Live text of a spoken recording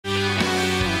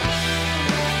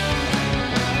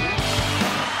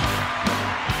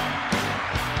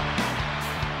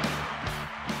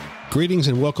Greetings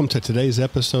and welcome to today's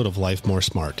episode of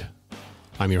LifeMoreSmart.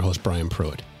 I'm your host, Brian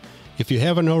Pruitt. If you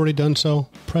haven't already done so,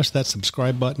 press that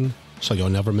subscribe button so you'll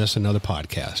never miss another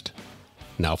podcast.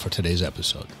 Now for today's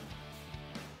episode.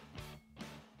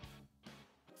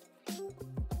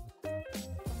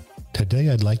 Today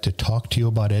I'd like to talk to you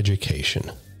about education.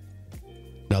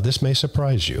 Now this may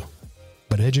surprise you,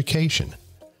 but education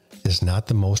is not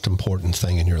the most important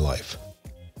thing in your life.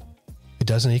 It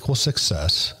doesn't equal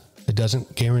success. It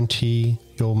doesn't guarantee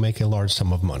you'll make a large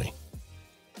sum of money.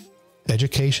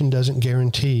 Education doesn't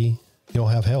guarantee you'll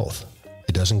have health.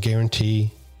 It doesn't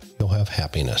guarantee you'll have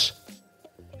happiness.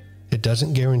 It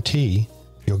doesn't guarantee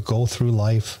you'll go through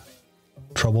life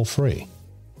trouble-free.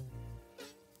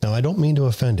 Now, I don't mean to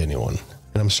offend anyone,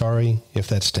 and I'm sorry if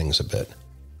that stings a bit.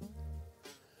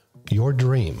 Your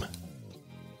dream,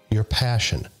 your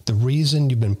passion, the reason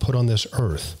you've been put on this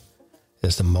earth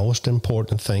is the most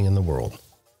important thing in the world.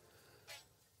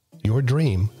 Your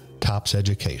dream tops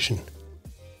education.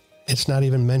 It's not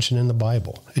even mentioned in the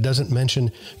Bible. It doesn't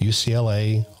mention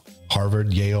UCLA,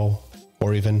 Harvard, Yale,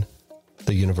 or even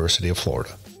the University of Florida.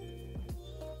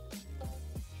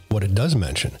 What it does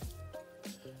mention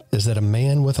is that a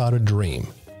man without a dream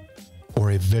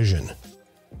or a vision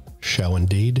shall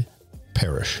indeed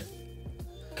perish.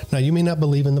 Now, you may not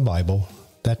believe in the Bible.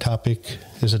 That topic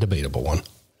is a debatable one.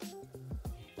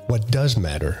 What does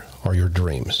matter are your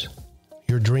dreams.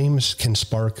 Your dreams can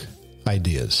spark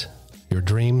ideas. Your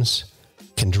dreams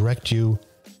can direct you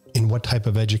in what type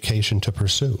of education to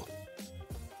pursue.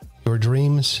 Your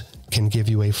dreams can give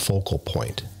you a focal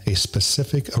point, a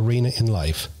specific arena in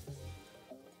life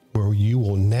where you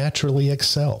will naturally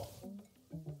excel,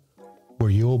 where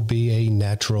you will be a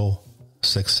natural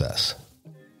success.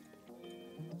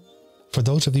 For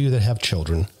those of you that have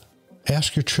children,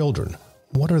 ask your children,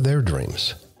 what are their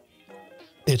dreams?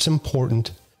 It's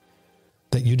important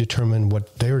that you determine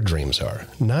what their dreams are,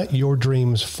 not your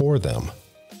dreams for them,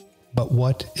 but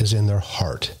what is in their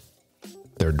heart,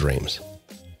 their dreams.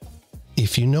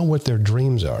 If you know what their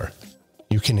dreams are,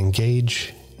 you can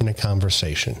engage in a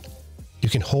conversation. You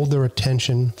can hold their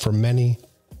attention for many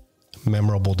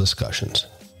memorable discussions.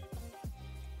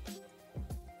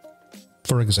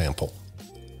 For example,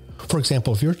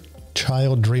 if your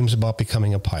child dreams about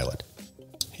becoming a pilot,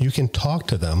 you can talk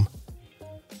to them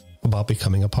about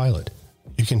becoming a pilot.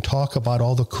 You can talk about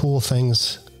all the cool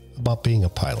things about being a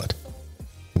pilot,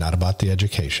 not about the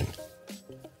education.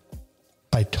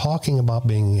 By talking about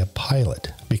being a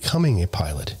pilot, becoming a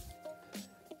pilot,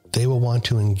 they will want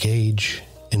to engage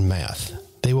in math.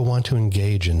 They will want to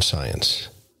engage in science.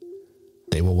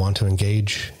 They will want to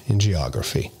engage in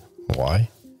geography. Why?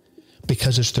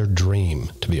 Because it's their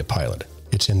dream to be a pilot.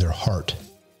 It's in their heart.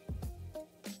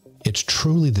 It's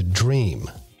truly the dream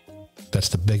that's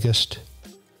the biggest,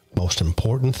 most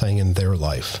important thing in their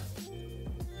life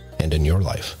and in your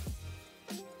life.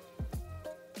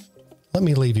 Let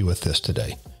me leave you with this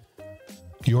today.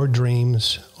 Your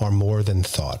dreams are more than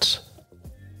thoughts.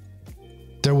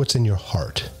 They're what's in your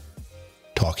heart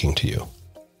talking to you.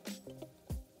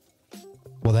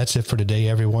 Well, that's it for today,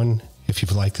 everyone. If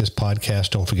you've liked this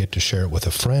podcast, don't forget to share it with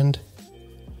a friend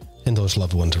and those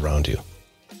loved ones around you.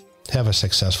 Have a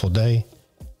successful day,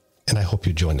 and I hope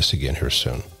you join us again here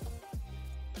soon.